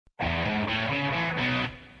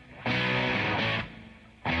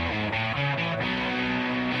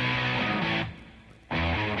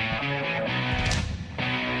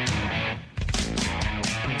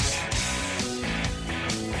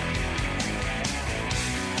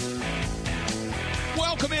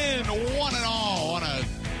Welcome in, one and all, on a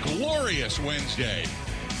glorious Wednesday.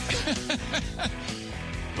 At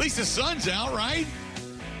least the sun's out, right?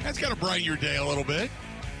 That's got to brighten your day a little bit.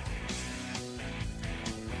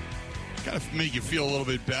 Got to make you feel a little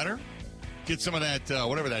bit better. Get some of that,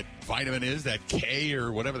 whatever that vitamin is, that K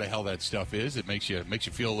or whatever the hell that stuff is. It makes you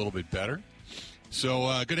feel a little bit better.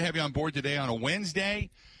 So good to have you on board today on a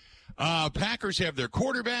Wednesday. Packers have their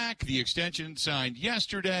quarterback. The extension signed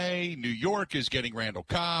yesterday. New York is getting Randall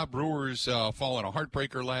Cobb. Brewers falling a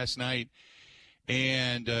heartbreaker last night.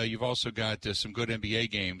 And you've also got some good NBA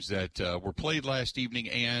games that were played last evening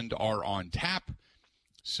and are on tap.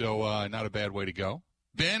 So not a bad way to go.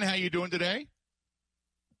 Ben, how you doing today?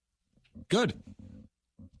 Good.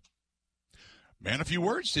 Man, a few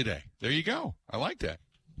words today. There you go. I like that.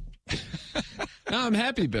 No, I'm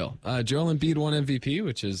happy, Bill. Joel Embiid won MVP,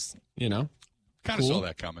 which is, kind of cool. Saw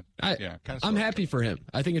that coming. I'm happy for him.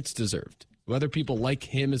 I think it's deserved. Whether people like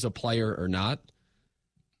him as a player or not,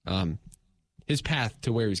 his path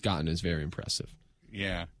to where he's gotten is very impressive.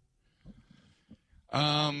 Yeah.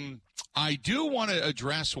 I do want to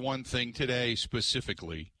address one thing today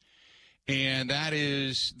specifically, and that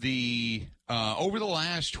is the over the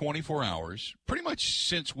last 24 hours, pretty much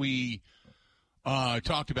since we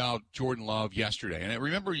talked about Jordan Love yesterday. And I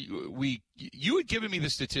remember you had given me the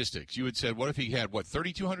statistics. You had said, what if he had,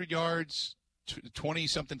 3,200 yards,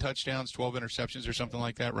 20-something touchdowns, 12 interceptions or something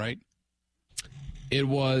like that, right? It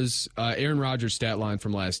was Aaron Rodgers' stat line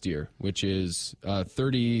from last year, which is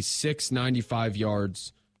 96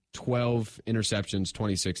 yards, 12 interceptions,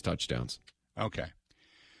 26 touchdowns. Okay.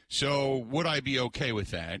 So would I be okay with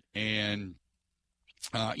that? And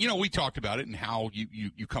we talked about it and how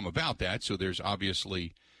you come about that. So there's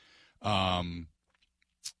obviously, how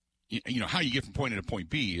you get from point A to point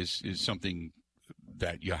B is something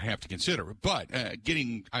that you have to consider. But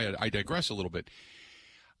I digress a little bit.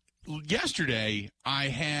 Yesterday, I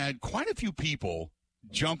had quite a few people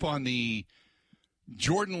jump on the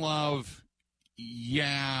Jordan Love,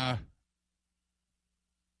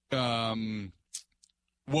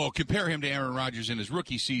 compare him to Aaron Rodgers in his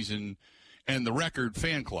rookie season and the record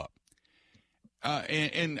fan club.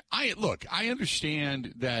 And I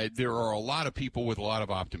understand that there are a lot of people with a lot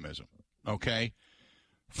of optimism, okay?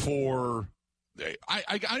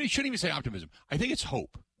 I shouldn't even say optimism. I think it's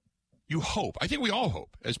hope. You hope. I think we all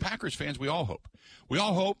hope. As Packers fans, we all hope. We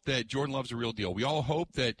all hope that Jordan Love's a real deal. We all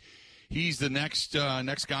hope that he's the next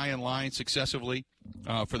guy in line successively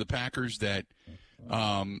for the Packers that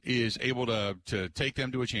is able to take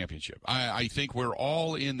them to a championship. I think we're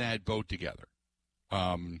all in that boat together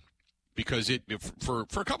because for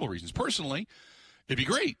a couple of reasons. Personally, it'd be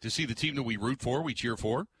great to see the team that we root for, we cheer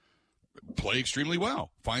for, play extremely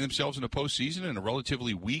well, find themselves in a postseason in a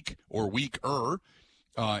relatively weak or weaker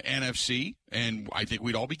NFC, and I think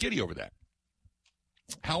we'd all be giddy over that.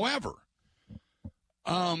 However,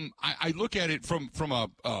 I look at it from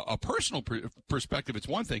a personal perspective. It's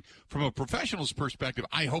one thing. From a professional's perspective,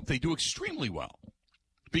 I hope they do extremely well,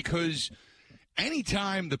 because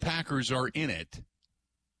anytime the Packers are in it,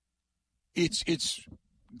 it's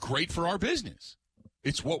great for our business.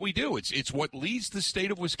 It's what we do. It's what leads the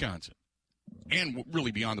state of Wisconsin, and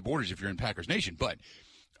really beyond the borders if you're in Packers Nation. But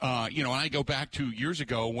and I go back to years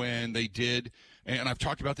ago when they did, and I've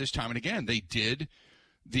talked about this time and again. They did.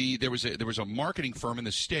 There was a marketing firm in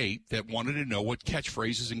the state that wanted to know what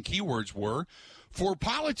catchphrases and keywords were for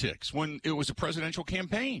politics when it was a presidential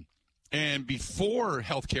campaign. And before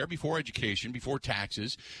healthcare, before education, before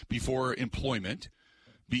taxes, before employment,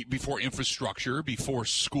 before infrastructure, before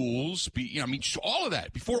schools, all of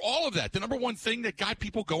that. Before all of that, the number one thing that got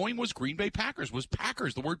people going was Green Bay Packers,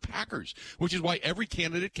 the word Packers, which is why every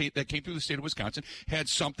candidate that came through the state of Wisconsin had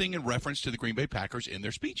something in reference to the Green Bay Packers in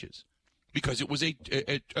their speeches, because it was a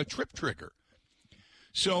trip trigger.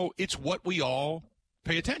 So it's what we all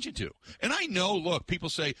pay attention to. And I know, look, people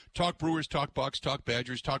say, talk Brewers, talk Bucks, talk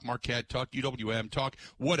Badgers, talk Marquette, talk UWM, talk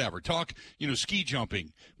whatever, talk, ski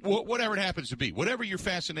jumping, whatever it happens to be, whatever your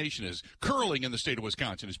fascination is. Curling in the state of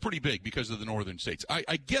Wisconsin is pretty big because of the northern states.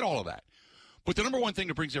 I get all of that. But the number one thing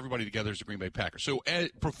that brings everybody together is the Green Bay Packers. So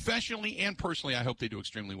professionally and personally, I hope they do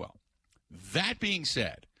extremely well. That being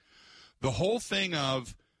said, the whole thing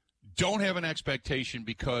of don't have an expectation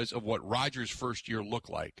because of what Rodgers' first year looked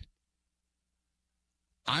like,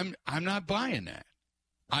 I'm not buying that.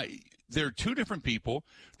 They're two different people.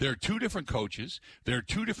 They're two different coaches. They're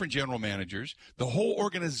two different general managers. The whole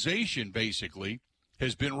organization basically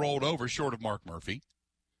has been rolled over, short of Mark Murphy.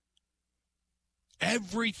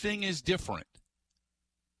 Everything is different.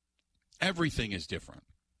 Everything is different.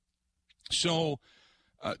 So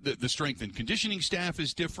The strength and conditioning staff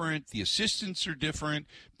is different. The assistants are different.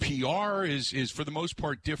 PR is for the most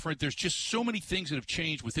part different. There's just so many things that have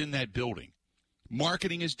changed within that building.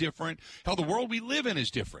 Marketing is different. Hell, the world we live in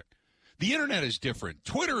is different. The internet is different.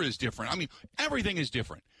 Twitter is different. I mean, everything is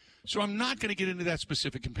different. So I'm not going to get into that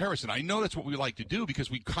specific comparison. I know that's what we like to do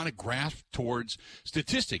because we kind of grasp towards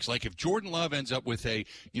statistics. Like if Jordan Love ends up with Aaron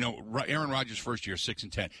Rodgers' first year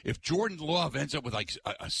 6-10. If Jordan Love ends up with like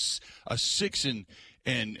a 6-11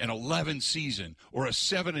 season or a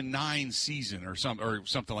 7-9 season or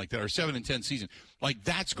something like that, or 7-10 season, like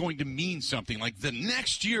that's going to mean something. Like the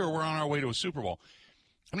next year we're on our way to a Super Bowl.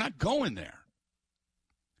 I'm not going there.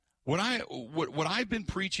 What I've been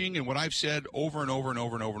preaching and what I've said over and over and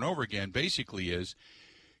over and over and over again basically is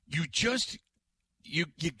you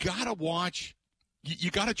got to watch,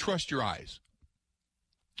 you got to trust your eyes.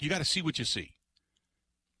 You got to see what you see.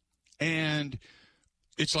 And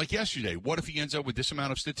it's like yesterday. What if he ends up with this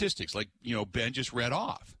amount of statistics like, Ben just read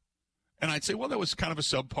off? And I'd say, well, that was kind of a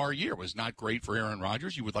subpar year. It was not great for Aaron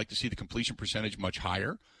Rodgers. You would like to see the completion percentage much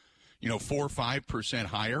higher, 4 or 5%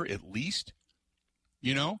 higher at least.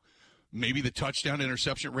 Maybe the touchdown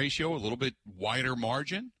interception ratio, a little bit wider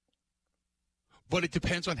margin. But it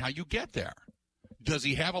depends on how you get there. Does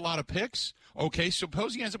he have a lot of picks? Okay,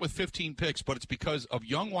 suppose he ends up with 15 picks, but it's because of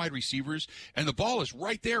young wide receivers, and the ball is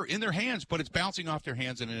right there in their hands, but it's bouncing off their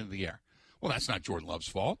hands and into the air. Well, that's not Jordan Love's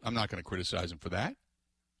fault. I'm not going to criticize him for that.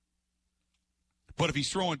 But if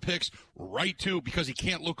he's throwing picks right to, because he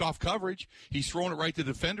can't look off coverage, he's throwing it right to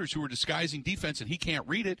defenders who are disguising defense and he can't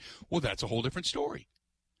read it, well, that's a whole different story.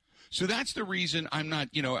 So that's the reason I'm not,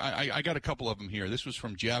 I got a couple of them here. This was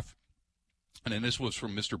from Jeff, and then this was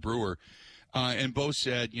from Mr. Brewer. And both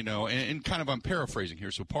said, and kind of I'm paraphrasing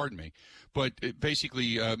here, so pardon me. But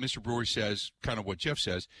basically, Mr. Brewer says kind of what Jeff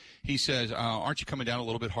says. He says, aren't you coming down a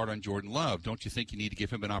little bit hard on Jordan Love? Don't you think you need to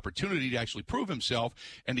give him an opportunity to actually prove himself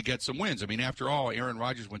and to get some wins? I mean, after all, Aaron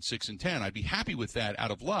Rodgers went 6-10. I'd be happy with that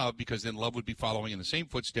out of Love because then Love would be following in the same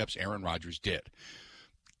footsteps Aaron Rodgers did.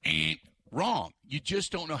 And wrong. You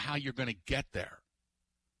just don't know how you're going to get there.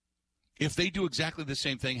 If they do exactly the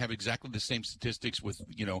same thing, have exactly the same statistics with,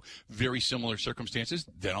 very similar circumstances,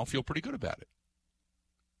 then I'll feel pretty good about it.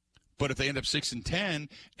 But if they end up 6-10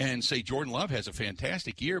 and say Jordan Love has a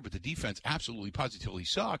fantastic year, but the defense absolutely positively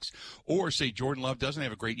sucks, or say Jordan Love doesn't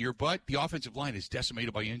have a great year, but the offensive line is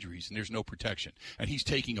decimated by injuries and there's no protection, and he's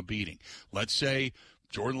taking a beating. Let's say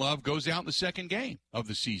Jordan Love goes out in the second game of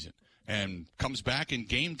the season and comes back in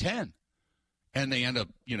game 10, and they end up,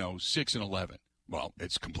 6-11. Well,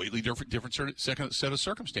 it's completely different second set of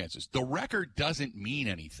circumstances. The record doesn't mean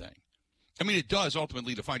anything. I mean, it does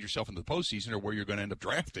ultimately to find yourself in the postseason or where you're going to end up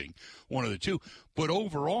drafting one of the two. But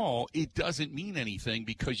overall, it doesn't mean anything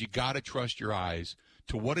because you got to trust your eyes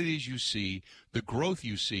to what it is you see, the growth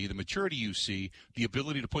you see, the maturity you see, the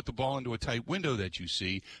ability to put the ball into a tight window that you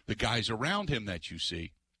see, the guys around him that you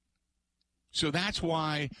see. So that's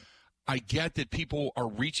why I get that people are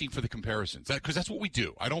reaching for the comparisons, because that's what we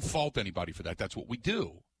do. I don't fault anybody for that. That's what we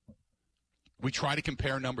do. We try to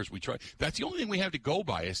compare numbers. That's the only thing we have to go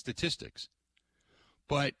by is statistics.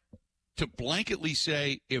 But to blanketly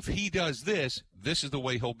say, if he does this, this is the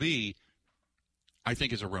way he'll be, I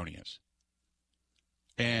think is erroneous.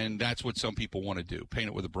 And that's what some people want to do, paint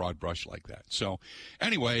it with a broad brush like that. So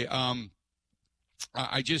anyway, I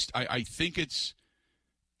think it's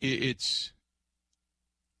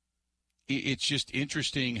just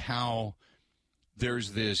interesting how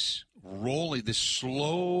there's this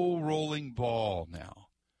slow rolling ball now.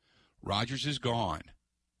 Rodgers is gone.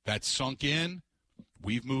 That's sunk in.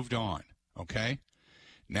 We've moved on, okay?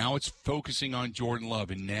 Now it's focusing on Jordan Love,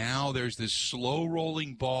 and now there's this slow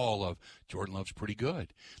rolling ball of Jordan Love's pretty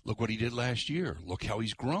good. Look what he did last year. Look how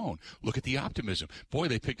he's grown. Look at the optimism. Boy,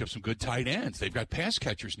 they picked up some good tight ends. They've got pass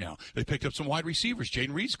catchers now. They picked up some wide receivers.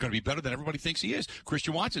 Jaden Reed's going to be better than everybody thinks he is.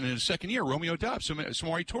 Christian Watson in his second year. Romeo Doubs,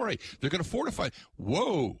 Samori Toure. They're going to fortify.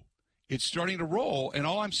 Whoa. It's starting to roll, and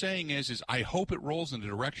all I'm saying is I hope it rolls in the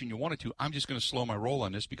direction you want it to. I'm just going to slow my roll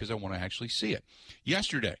on this because I want to actually see it.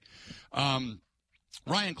 Yesterday,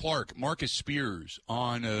 Ryan Clark, Marcus Spears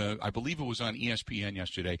on, I believe it was on ESPN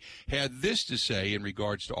yesterday, had this to say in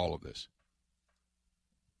regards to all of this.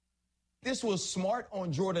 This was smart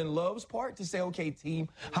on Jordan Love's part to say, okay, team,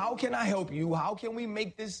 how can I help you? How can we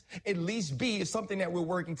make this at least be something that we're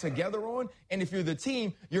working together on? And if you're the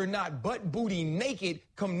team, you're not butt booty naked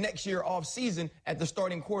come next year off season at the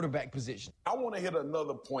starting quarterback position. I want to hit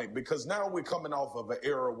another point because now we're coming off of an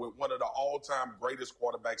era with one of the all-time greatest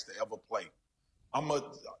quarterbacks to ever play.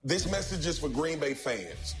 This message is for Green Bay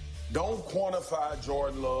fans. Don't quantify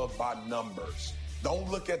Jordan Love by numbers. Don't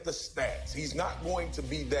look at the stats. He's not going to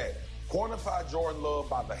be that. Quantify Jordan Love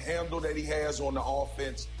by the handle that he has on the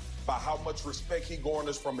offense, by how much respect he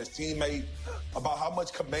garners from his teammate, about how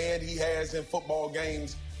much command he has in football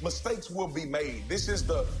games. Mistakes will be made. This is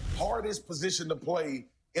the hardest position to play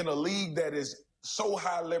in a league that is so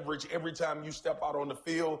high leverage every time you step out on the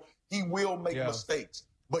field. He will make mistakes.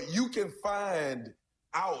 But you can find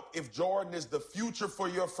out if Jordan is the future for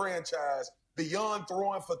your franchise beyond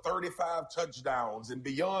throwing for 35 touchdowns and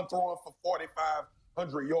beyond throwing for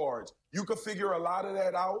 4,500 yards. You can figure a lot of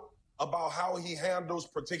that out about how he handles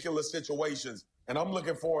particular situations. And I'm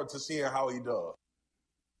looking forward to seeing how he does.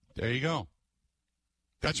 There you go.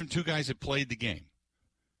 That's from two guys that played the game.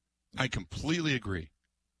 I completely agree.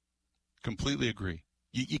 Completely agree.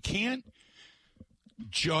 You can't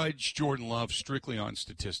judge Jordan Love strictly on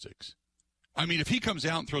statistics. I mean, if he comes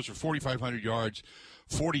out and throws for 4,500 yards,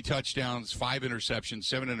 40 touchdowns, 5 interceptions,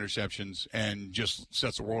 7 interceptions, and just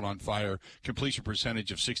sets the world on fire, completion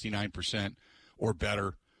percentage of 69% or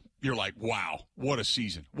better, you're like, wow, what a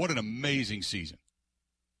season. What an amazing season.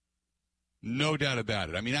 No doubt about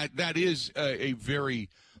it. I mean, that is a very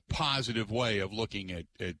positive way of looking at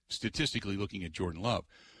statistically looking at Jordan Love.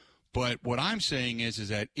 But what I'm saying is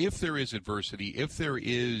that if there is adversity, if there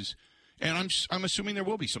is, and I'm assuming there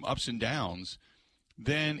will be some ups and downs,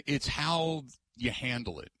 then it's how you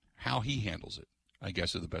handle it, how he handles it, I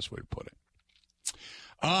guess is the best way to put it.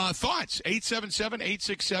 Thoughts,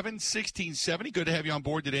 877-867-1670. Good to have you on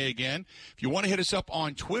board today again. If you want to hit us up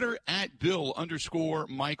on Twitter, at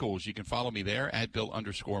Bill_Michaels. You can follow me there, at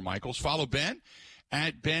Bill_Michaels. Follow Ben,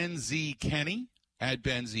 at Ben Z. Kenny, at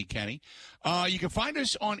Ben Z. Kenny. You can find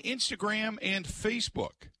us on Instagram and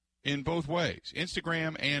Facebook in both ways.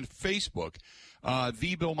 Instagram and Facebook,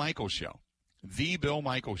 The Bill Michaels Show. The Bill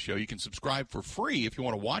Michaels Show. You can subscribe for free if you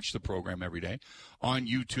want to watch the program every day on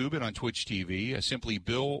YouTube and on Twitch TV. Simply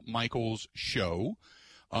Bill Michaels Show.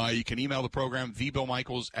 You can email the program,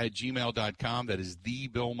 thebillmichaels@gmail.com. That is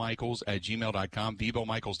thebillmichaels@gmail.com.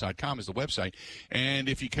 Thebillmichaels.com is the website. And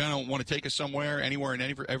if you kind of want to take us somewhere, anywhere and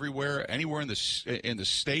everywhere, anywhere in the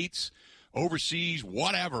States, overseas,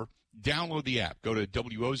 whatever, download the app. Go to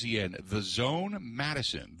WOZN, The Zone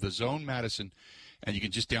Madison. And you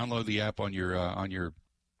can just download the app on your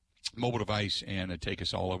mobile device and take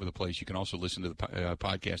us all over the place. You can also listen to the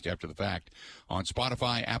podcast after the fact on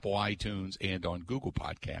Spotify, Apple iTunes, and on Google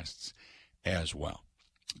Podcasts as well.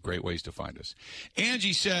 Great ways to find us.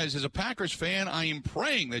 Angie says, as a Packers fan, I am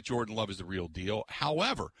praying that Jordan Love is the real deal.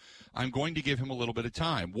 However, I'm going to give him a little bit of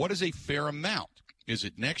time. What is a fair amount? Is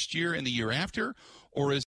it next year and the year after,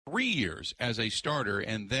 or is 3 years as a starter,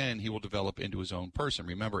 and then he will develop into his own person?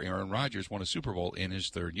 Remember, Aaron Rodgers won a Super Bowl in his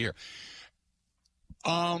third year.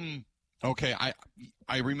 Okay, I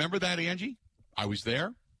remember that, Angie. I was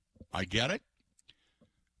there. I get it.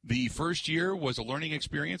 The first year was a learning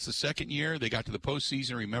experience. The second year, they got to the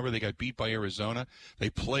postseason. Remember, they got beat by Arizona.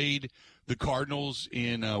 They played the Cardinals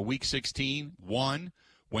in Week 16, won,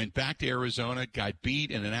 went back to Arizona, got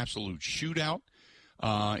beat in an absolute shootout.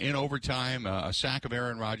 In overtime, a sack of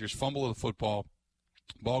Aaron Rodgers, fumble of the football,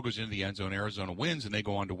 ball goes into the end zone, Arizona wins, and they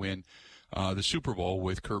go on to win the Super Bowl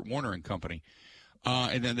with Kurt Warner and company.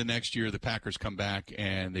 And then the next year, the Packers come back,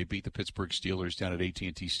 and they beat the Pittsburgh Steelers down at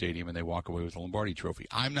AT&T Stadium, and they walk away with the Lombardi Trophy.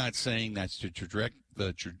 I'm not saying that's the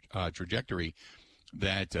trajectory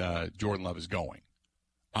that Jordan Love is going.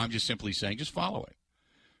 I'm just simply saying just follow it.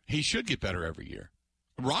 He should get better every year.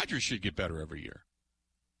 Rodgers should get better every year.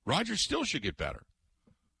 Rodgers still should get better.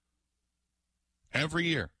 Every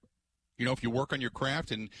year. You know, if you work on your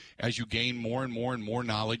craft and as you gain more and more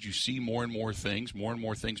knowledge, you see more and more things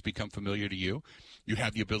become familiar to you. You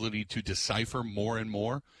have the ability to decipher more and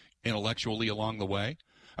more intellectually along the way.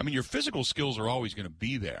 I mean, your physical skills are always going to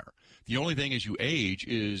be there. The only thing as you age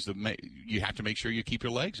is you have to make sure you keep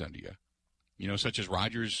your legs under you. You know, such as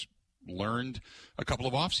Rodgers learned a couple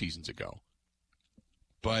of off seasons ago.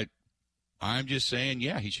 But I'm just saying,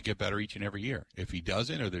 yeah, he should get better each and every year. If he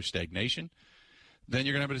doesn't or there's stagnation, then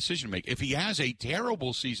you're going to have a decision to make. If he has a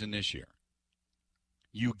terrible season this year,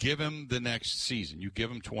 you give him the next season. You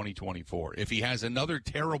give him 2024. If he has another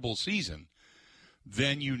terrible season,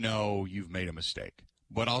 then you know you've made a mistake.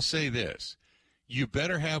 But I'll say this. You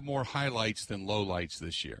better have more highlights than lowlights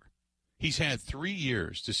this year. He's had 3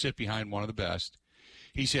 years to sit behind one of the best.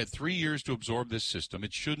 He's had 3 years to absorb this system.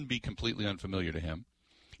 It shouldn't be completely unfamiliar to him.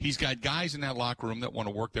 He's got guys in that locker room that want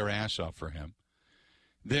to work their ass off for him.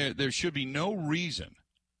 There should be no reason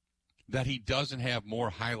that he doesn't have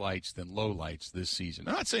more highlights than lowlights this season.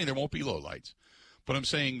 I'm not saying there won't be lowlights, but I'm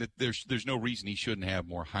saying that there's no reason he shouldn't have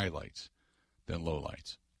more highlights than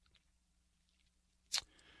lowlights.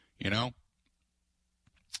 You know?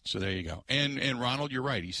 So there you go. And Ronald, you're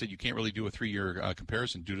right. He said you can't really do a 3-year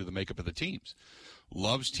comparison due to the makeup of the teams.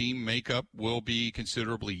 Love's team makeup will be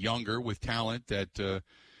considerably younger with talent that,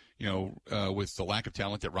 with the lack of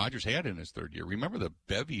talent that Rodgers had in his third year. Remember the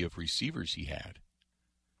bevy of receivers he had.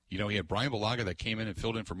 He had Brian Bulaga that came in and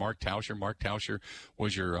filled in for Mark Tauscher. Mark Tauscher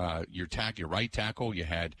was your right tackle. You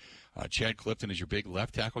had Chad Clifton as your big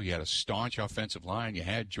left tackle. You had a staunch offensive line. You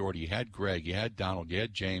had Jordy. You had Greg. You had Donald. You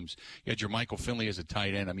had James. You had your Michael Finley as a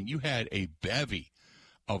tight end. I mean, you had a bevy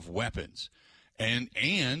of weapons. And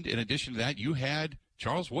in addition to that, you had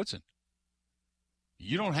Charles Woodson.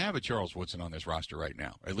 You don't have a Charles Woodson on this roster right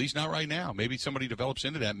now, at least not right now. Maybe somebody develops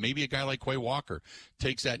into that. Maybe a guy like Quay Walker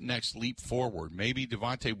takes that next leap forward. Maybe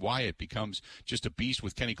Devontae Wyatt becomes just a beast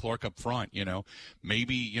with Kenny Clark up front.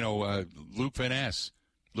 Maybe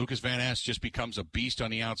Lucas Van Ness just becomes a beast on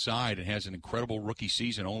the outside and has an incredible rookie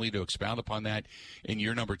season, only to expound upon that in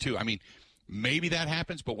year number 2. I mean, maybe that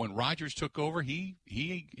happens, but when Rodgers took over, he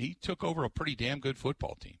took over a pretty damn good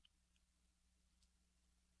football team.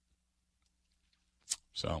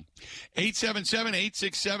 So,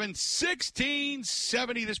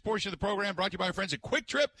 877-867-1670. This portion of the program brought to you by our friends at Quick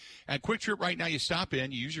Trip. At Quick Trip right now, you stop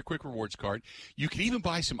in, you use your Quick Rewards card. You can even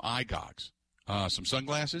buy some eye gogs, some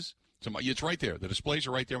sunglasses. It's right there. The displays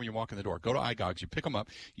are right there when you walk in the door. Go to iGogs. You pick them up.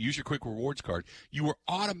 You use your Quick Rewards card. You are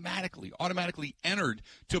automatically entered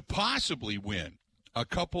to possibly win a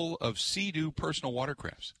couple of Sea-Doo personal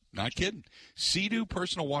watercrafts. Not kidding. Sea-Doo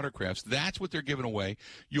personal watercrafts. That's what they're giving away.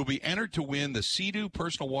 You'll be entered to win the Sea-Doo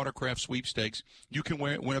personal watercraft sweepstakes. You can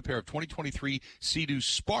win a pair of 2023 Sea-Doo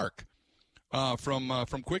Spark from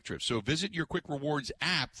Quick Trip. So visit your Quick Rewards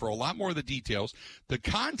app for a lot more of the details. The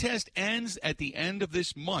contest ends at the end of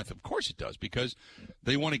this month. Of course it does, because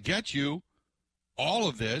they want to get you all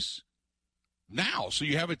of this now, so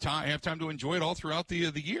you have time to enjoy it all throughout the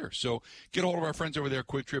year. So get a hold of our friends over there at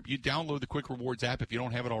Quick Trip. You download the Quick Rewards app if you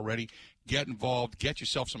don't have it already. Get involved. Get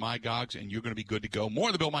yourself some iGogs, and you're going to be good to go. More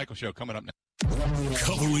of the Bill Michaels Show coming up next.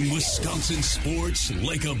 Covering Wisconsin sports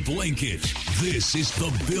like a blanket. This is the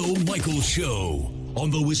Bill Michaels Show on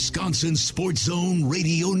the Wisconsin Sports Zone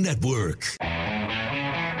Radio Network.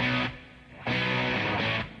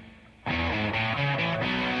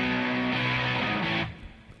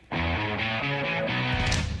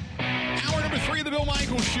 Bill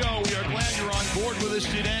Michaels Show. We are glad you're on board with us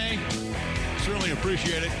today. Certainly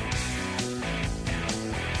appreciate it.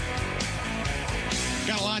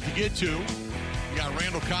 Got a lot to get to. You got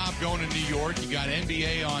Randall Cobb going to New York. You got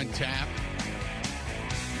NBA on tap.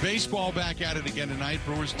 Baseball back at it again tonight.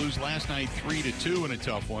 Brewers lose last night 3-2 in a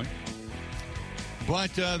tough one.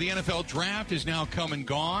 But the NFL draft is now come and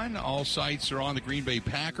gone. All sights are on the Green Bay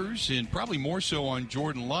Packers, and probably more so on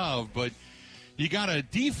Jordan Love. But you got a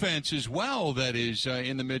defense as well that is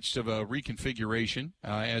in the midst of a reconfiguration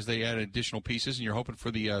as they add additional pieces, and you're hoping for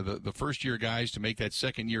the first-year guys to make that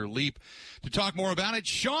second-year leap. To talk more about it,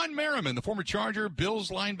 Shawne Merriman, the former Charger, Bills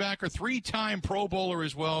linebacker, 3-time Pro Bowler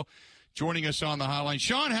as well, joining us on the hotline.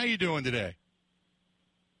 Shawne, how you doing today?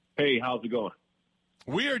 Hey, how's it going?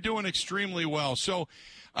 We are doing extremely well. So,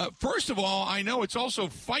 first of all, I know it's also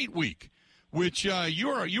Fight Week, which you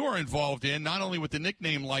are involved in, not only with the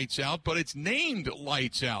nickname Lights Out, but it's named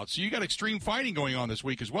Lights Out. So you got extreme fighting going on this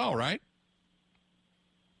week as well, right?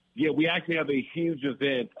 Yeah, we actually have a huge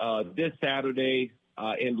event this Saturday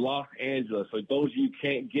in Los Angeles. For those of you who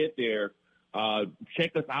can't get there,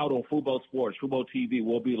 check us out on Fubo Sports, Fubo TV.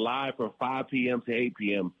 We'll be live from 5 p.m. to 8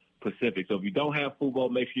 p.m. Pacific. So if you don't have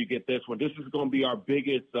Fubo, make sure you get this one. This is going to be our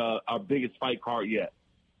biggest fight card yet.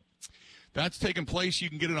 That's taking place. You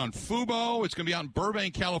can get it on Fubo. It's going to be out in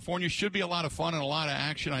Burbank, California. Should be a lot of fun and a lot of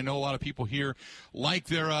action. I know a lot of people here like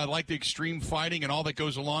the extreme fighting and all that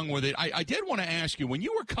goes along with it. I did want to ask you, when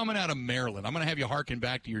you were coming out of Maryland, I'm going to have you harken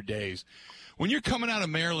back to your days. When you're coming out of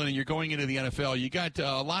Maryland and you're going into the NFL, you got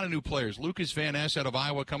a lot of new players. Lucas Van Ness out of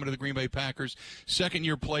Iowa coming to the Green Bay Packers.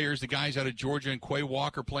 Second-year players, the guys out of Georgia, and Quay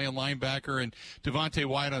Walker playing linebacker, and Devontae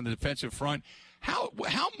Wyatt on the defensive front.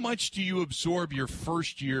 How much do you absorb your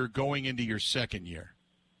first year going into your second year?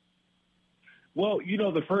 Well,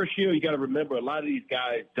 the first year, you got to remember, a lot of these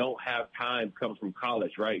guys don't have time coming from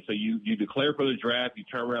college, right? So you declare for the draft, you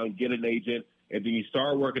turn around and get an agent, and then you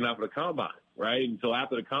start working out for the combine, right? And so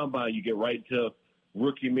after the combine, you get right into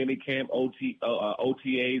rookie mini camp,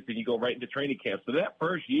 OTAs, and you go right into training camp. So that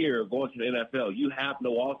first year going to the NFL, you have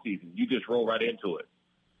no offseason. You just roll right into it.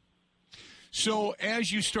 So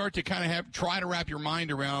as you start to kind of try to wrap your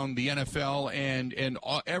mind around the NFL and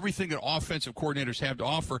everything that offensive coordinators have to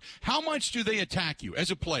offer, how much do they attack you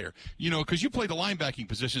as a player? Because you play the linebacking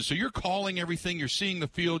position, so you're calling everything, you're seeing the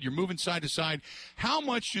field, you're moving side to side. How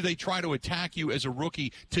much do they try to attack you as a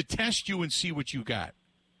rookie to test you and see what you got?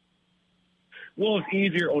 Well, it's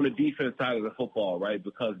easier on the defense side of the football, right?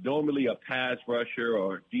 Because normally a pass rusher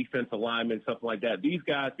or defensive lineman, something like that, these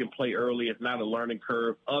guys can play early. It's not a learning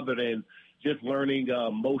curve other than just learning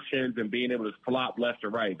motions and being able to flop left or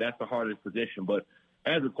right. That's the hardest position. But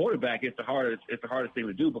as a quarterback, it's the hardest thing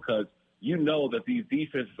to do because you know that these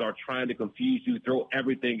defenses are trying to confuse you, throw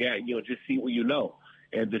everything at you, and just see what you know.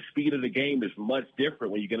 And the speed of the game is much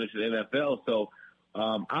different when you get into the NFL. So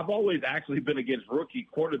I've always actually been against rookie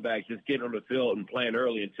quarterbacks just getting on the field and playing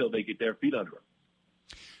early until they get their feet under them.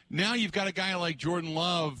 Now you've got a guy like Jordan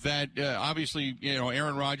Love that obviously,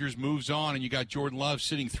 Aaron Rodgers moves on, and you got Jordan Love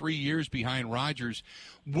sitting 3 years behind Rodgers.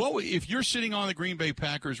 If you're sitting on the Green Bay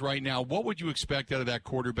Packers right now, what would you expect out of that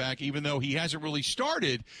quarterback, even though he hasn't really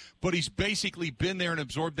started, but he's basically been there and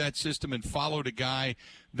absorbed that system and followed a guy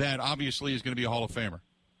that obviously is going to be a Hall of Famer?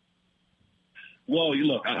 Well,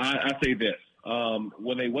 look, I say this.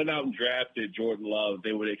 When they went out and drafted Jordan Love,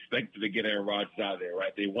 they would expect to get Aaron Rodgers out of there,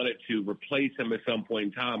 right? They wanted to replace him at some point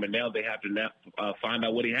in time, and now they have to find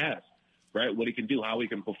out what he has, right? What he can do, how he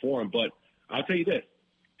can perform. But I'll tell you this.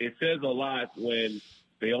 It says a lot when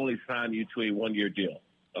they only sign you to a one-year deal.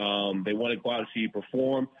 They want to go out and see you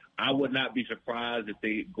perform. I would not be surprised if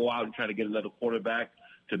they go out and try to get another quarterback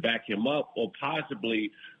to back him up, or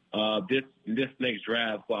possibly this next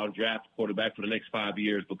draft, go out and draft a quarterback for the next 5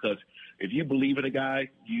 years, because if you believe in a guy,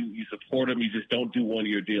 you support him. You just don't do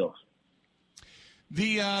one-year deals.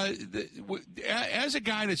 As a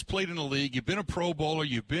guy that's played in the league, you've been a Pro Bowler,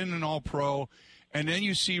 you've been an All-Pro, and then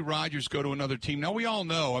you see Rodgers go to another team. Now, we all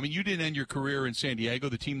know, you didn't end your career in San Diego,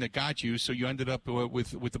 the team that got you, so you ended up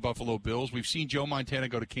with the Buffalo Bills. We've seen Joe Montana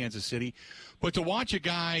go to Kansas City. But to watch a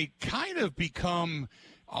guy kind of become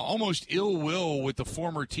almost ill will with the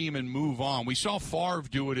former team and move on. We saw Favre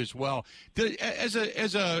do it as well. As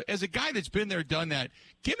a guy that's been there, done that,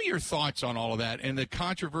 give me your thoughts on all of that and the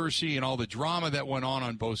controversy and all the drama that went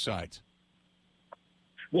on both sides.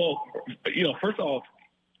 Well, first off,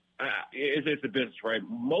 it's a business, right?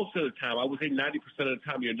 Most of the time, I would say 90% of the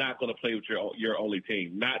time, you're not going to play with your only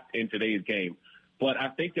team, not in today's game. But I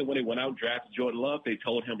think that when they went out and drafted Jordan Love, they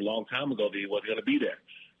told him a long time ago that he wasn't going to be there.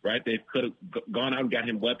 Right, they could have gone out and got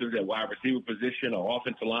him weapons at wide receiver position or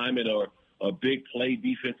offensive lineman or a big play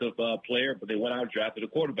defensive player, but they went out and drafted a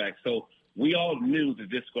quarterback. So we all knew that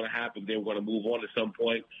this was going to happen. They were going to move on at some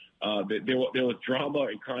point. There was drama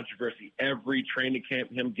and controversy every training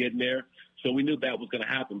camp, him getting there. So we knew that was going to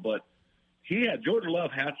happen. But Jordan Love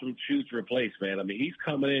had some shoes to replace, man. He's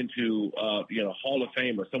coming into Hall of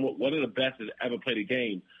Famer, one of the best that's ever played a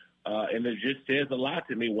game. And it just says a lot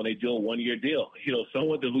to me when they do a one-year deal.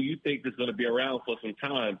 Someone who you think is going to be around for some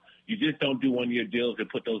time, you just don't do one-year deals and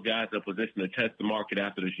put those guys in a position to test the market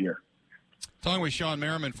after this year. Talking with Shawne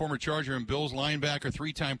Merriman, former Charger and Bills linebacker,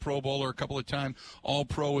 3-time Pro Bowler, a couple of time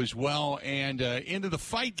All-Pro as well, and into the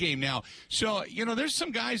fight game now. So, there's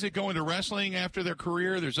some guys that go into wrestling after their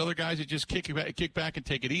career. There's other guys that just kick back and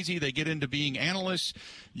take it easy. They get into being analysts.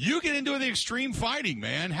 You get into the extreme fighting,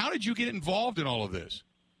 man. How did you get involved in all of this?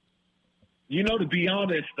 To be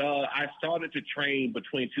honest, I started to train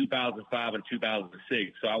between 2005 and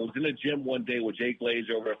 2006. So I was in the gym one day with Jay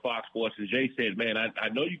Glazer over at Fox Sports, and Jay said, man, I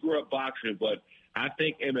know you grew up boxing, but I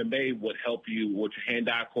think MMA would help you with your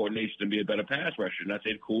hand-eye coordination to be a better pass rusher. And I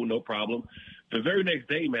said, cool, no problem. The very next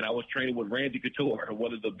day, man, I was training with Randy Couture,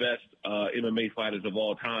 one of the best MMA fighters of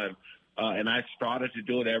all time, and I started to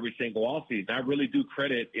do it every single offseason. I really do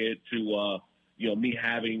credit it to me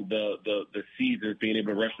having the seasons, being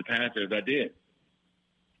able to rush the passer as I did.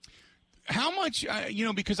 How much,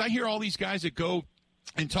 because I hear all these guys that go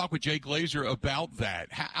and talk with Jay Glazer about that.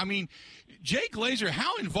 Jay Glazer,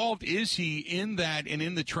 how involved is he in that and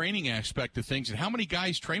in the training aspect of things, and how many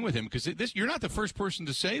guys train with him? Because you're not the first person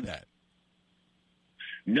to say that.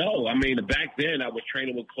 No, back then I was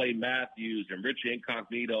training with Clay Matthews and Richie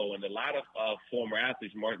Incognito and a lot of former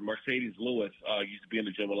athletes. Mercedes Lewis used to be in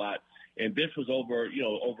the gym a lot. And this was over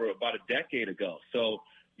about a decade ago. So,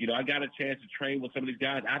 I got a chance to train with some of these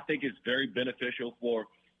guys. I think it's very beneficial for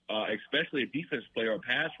especially a defense player or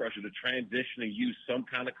pass rusher to transition and use some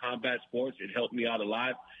kind of combat sports. It helped me out a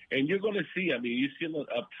lot. And you're going to see, you see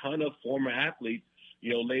a ton of former athletes.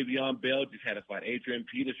 Le'Veon Bell just had a fight. Adrian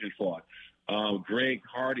Peterson fought. Greg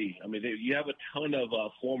Hardy. I mean, you have a ton of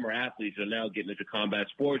former athletes that are now getting into combat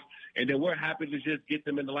sports, and then we're happy to just get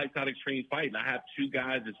them in the Lights Out Extreme fight. And I have 2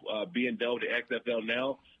 guys that's being dealt to XFL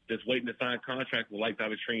now that's waiting to sign contracts with Lights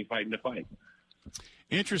Out Extreme fighting the fight.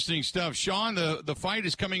 Interesting stuff. Sean, the fight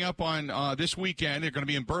is coming up on this weekend. They're going to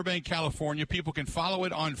be in Burbank, California. People can follow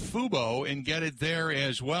it on Fubo and get it there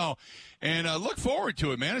as well. And look forward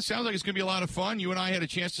to it, man. It sounds like it's going to be a lot of fun. You and I had a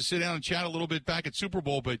chance to sit down and chat a little bit back at Super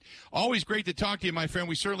Bowl, but always great to talk to you, my friend.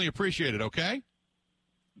 We certainly appreciate it, okay?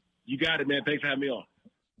 You got it, man. Thanks for having me on.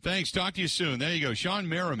 Thanks. Talk to you soon. There you go. Sean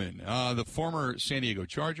Merriman, the former San Diego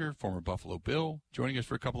Charger, former Buffalo Bill, joining us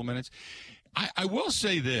for a couple of minutes. I will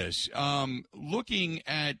say this, looking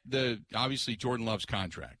at obviously Jordan Love's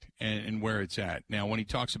contract and where it's at. Now, when he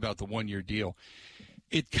talks about the 1-year deal,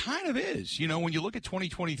 it kind of is. You know, when you look at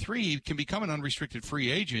 2023, he can become an unrestricted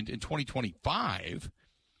free agent in 2025.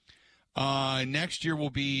 Next year will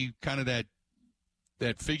be kind of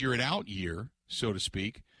that figure it out year, so to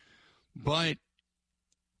speak. But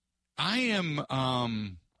I'm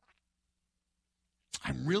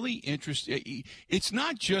really interested. It's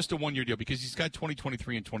not just a 1-year deal because he's got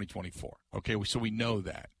 2023 and 2024. Okay, so we know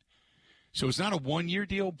that. So it's not a 1-year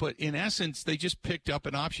deal, but in essence, they just picked up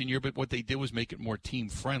an option year, but what they did was make it more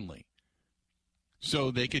team-friendly. So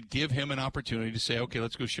they could give him an opportunity to say, okay,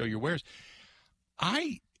 let's go show your wares.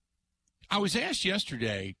 I was asked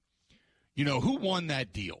yesterday, you know, who won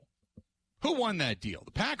that deal? Who won that deal,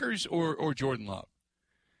 the Packers or Jordan Love?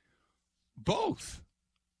 Both.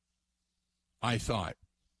 I thought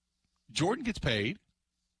Jordan gets paid,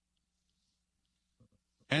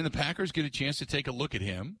 and the Packers get a chance to take a look at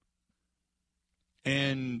him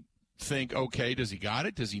and think, okay, does he got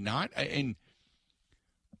it? Does he not? And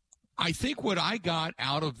I think what I got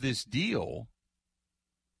out of this deal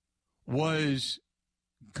was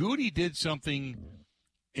Goody did something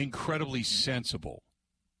incredibly sensible,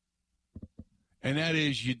 and that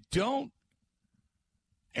is you don't,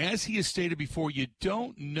 as he has stated before, you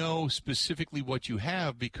don't know specifically what you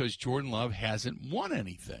have because Jordan Love hasn't won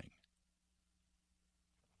anything.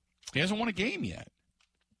 He hasn't won a game yet.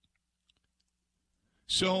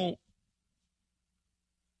 So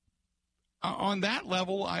on that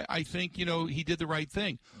level, I think, you know, he did the right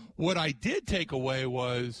thing. What I did take away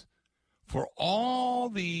was for all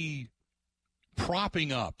the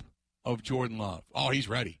propping up of Jordan Love. Oh, he's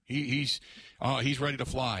ready. He's ready to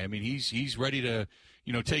fly. I mean, he's ready to,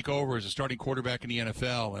 you know, take over as a starting quarterback in the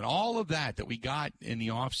NFL and all of that we got in the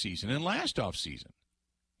offseason and last offseason,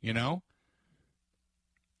 you know?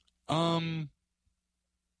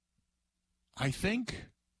 I think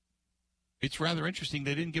it's rather interesting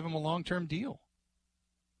they didn't give him a long-term deal.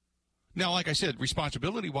 Now, like I said,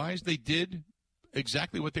 responsibility-wise, they did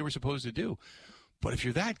exactly what they were supposed to do. But if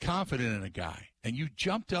you're that confident in a guy and you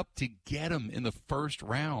jumped up to get him in the first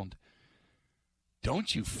round,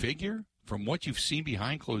 don't you figure from what you've seen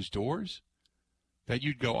behind closed doors that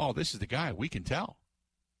you'd go, oh, this is the guy. We can tell.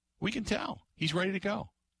 We can tell. He's ready to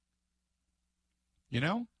go. You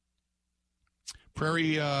know?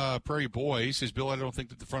 Prairie Boy says, Bill, I don't think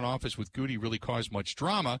that the front office with Goody really caused much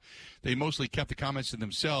drama. They mostly kept the comments to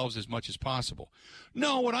themselves as much as possible.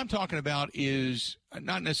 No, what I'm talking about is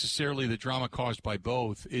not necessarily the drama caused by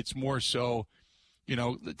both. It's more so, you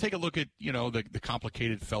know, take a look at, you know, the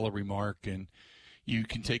complicated fella remark, and you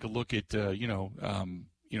can take a look at,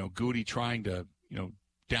 Goody trying to, you know,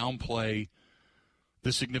 downplay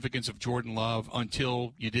the significance of Jordan Love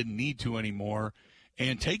until you didn't need to anymore.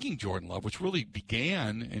 And taking Jordan Love, which really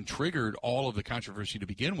began and triggered all of the controversy to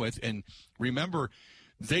begin with. And remember,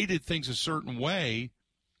 they did things a certain way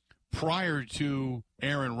prior to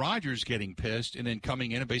Aaron Rodgers getting pissed and then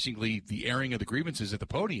coming in and basically the airing of the grievances at the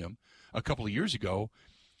podium a couple of years ago.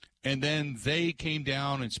 And then they came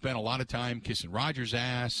down and spent a lot of time kissing Rodgers'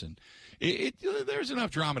 ass. And there's enough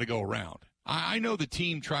drama to go around. I know the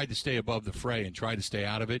team tried to stay above the fray and tried to stay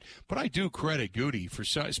out of it, but I do credit Goody for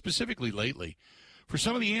specifically lately for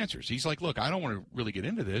some of the answers. He's like, look, I don't want to really get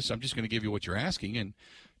into this. I'm just going to give you what you're asking, and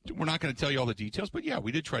we're not going to tell you all the details. But, yeah,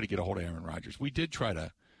 we did try to get a hold of Aaron Rodgers. We did try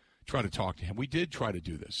to talk to him. We did try to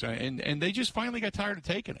do this. And they just finally got tired of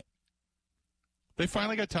taking it. They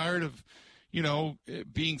finally got tired of, you know,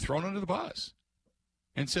 being thrown under the bus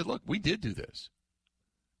and said, look, we did do this.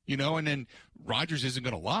 You know, and then Rodgers isn't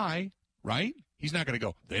going to lie, right? He's not going to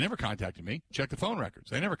go, they never contacted me. Check the phone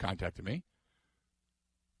records. They never contacted me.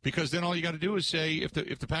 Because then all you got to do is say, if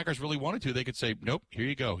the Packers really wanted to, they could say, nope, here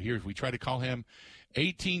you go. We tried to call him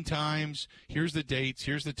 18 times. Here's the dates.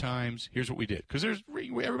 Here's the times. Here's what we did. Because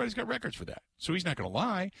everybody's got records for that. So he's not going to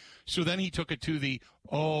lie. So then he took it to the,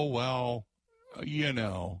 oh, well, you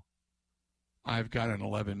know. I've got an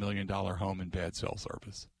 $11 million home and bad cell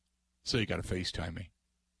service. So you got to FaceTime me.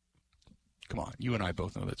 Come on. You and I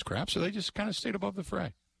both know that's crap. So they just kind of stayed above the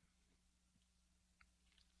fray.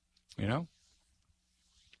 You know?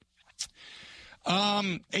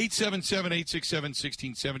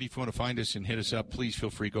 877-867-1670. If you want to find us and hit us up, please feel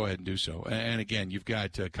free. Go ahead and do so. And again, you've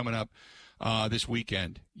got coming up this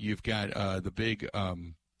weekend, you've got the big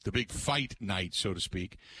fight night, so to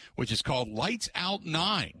speak, which is called Lights Out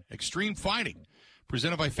 9, Extreme Fighting,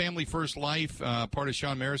 presented by Family First Life, part of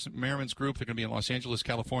Sean Merriman's group. They're going to be in Los Angeles,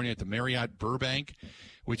 California at the Marriott Burbank,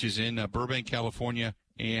 which is in Burbank, California.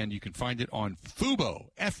 And you can find it on Fubo,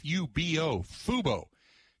 F-U-B-O, Fubo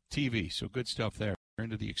TV. So good stuff there.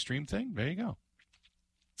 Into the extreme thing, there you go.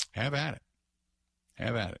 Have at it.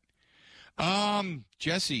 Have at it.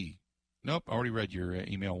 Jesse. Nope, I already read your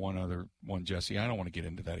email. One other one, Jesse. I don't want to get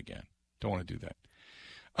into that again. Don't want to do that.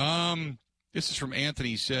 This is from Anthony.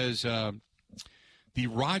 He says, the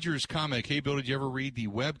Rodgers comic. Hey, Bill, did you ever read the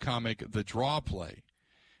web comic, The Draw Play?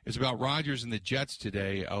 It's about Rodgers and the Jets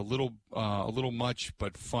today. A little much,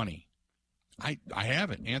 but funny. I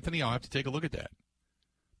haven't. Anthony, I'll have to take a look at that.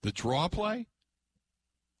 The Draw Play?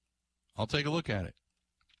 I'll take a look at it.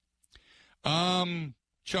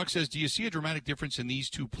 Chuck says, do you see a dramatic difference in these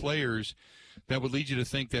two players that would lead you to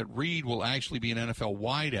think that Reed will actually be an NFL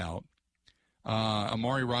wideout?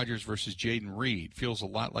 Amari Rodgers versus Jaden Reed feels a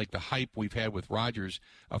lot like the hype we've had with Rodgers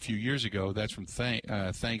a few years ago. That's from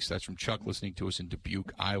thanks. That's from Chuck listening to us in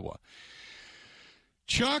Dubuque, Iowa.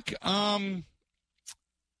 Chuck, I'll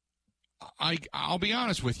be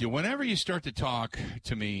honest with you. Whenever you start to talk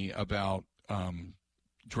to me about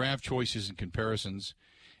draft choices and comparisons,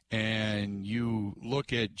 and you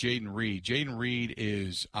look at Jaden Reed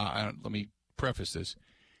is, let me preface this,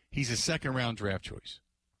 he's a second-round draft choice.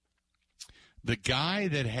 The guy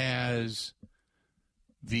that has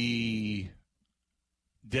the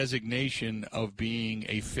designation of being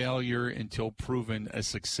a failure until proven a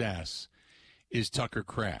success is Tucker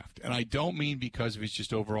Kraft. And I don't mean because of his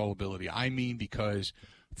just overall ability. I mean because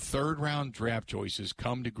third-round draft choices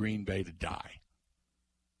come to Green Bay to die.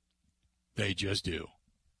 They just do.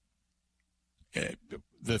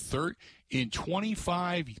 In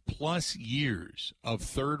 25-plus years of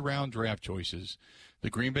third-round draft choices, the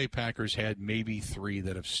Green Bay Packers had maybe 3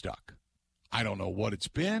 that have stuck. I don't know what it's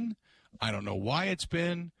been. I don't know why it's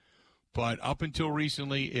been. But up until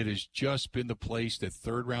recently, it has just been the place that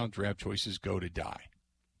third-round draft choices go to die.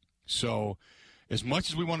 So as much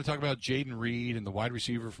as we want to talk about Jaden Reed and the wide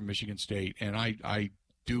receiver from Michigan State, and I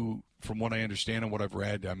do, from what I understand and what I've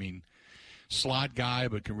read, I mean, slot guy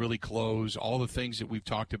but can really close, all the things that we've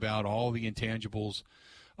talked about, all the intangibles,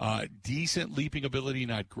 decent leaping ability,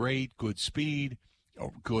 not great, good speed,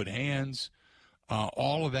 good hands,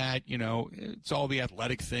 all of that, you know, it's all the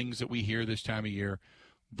athletic things that we hear this time of year.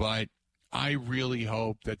 But I really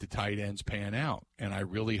hope that the tight ends pan out, and I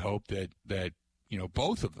really hope that you know,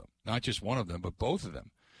 both of them, not just one of them, but both of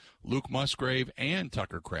them, Luke Musgrave and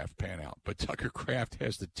Tucker Kraft, pan out. But Tucker Kraft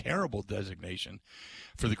has the terrible designation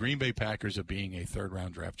for the Green Bay Packers of being a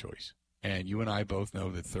third-round draft choice. And you and I both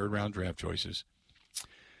know that third-round draft choices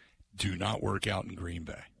do not work out in Green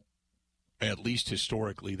Bay. At least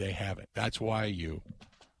historically, they haven't. That's why you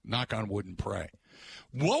knock on wood and pray.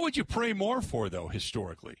 What would you pray more for, though,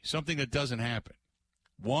 historically? Something that doesn't happen.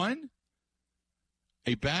 One,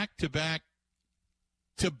 a back-to-back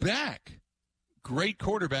great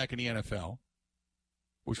quarterback in the NFL,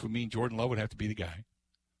 which would mean Jordan Love would have to be the guy.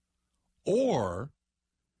 Or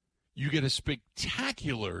you get a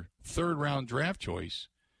spectacular third-round draft choice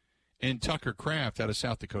in Tucker Kraft out of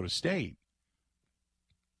South Dakota State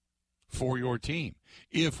for your team.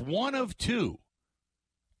 If one of two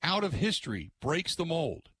out of history breaks the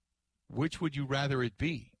mold, which would you rather it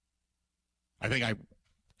be? I think I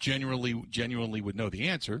genuinely would know the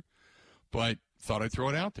answer, but thought I'd throw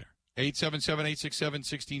it out there.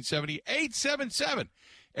 877-867-1670.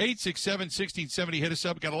 877-867-1670. Hit us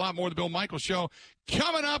up. Got a lot more of the Bill Michaels Show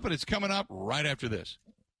coming up, and it's coming up right after this.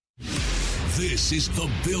 This is the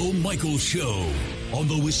Bill Michaels Show on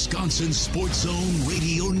the Wisconsin Sports Zone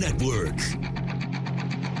Radio Network.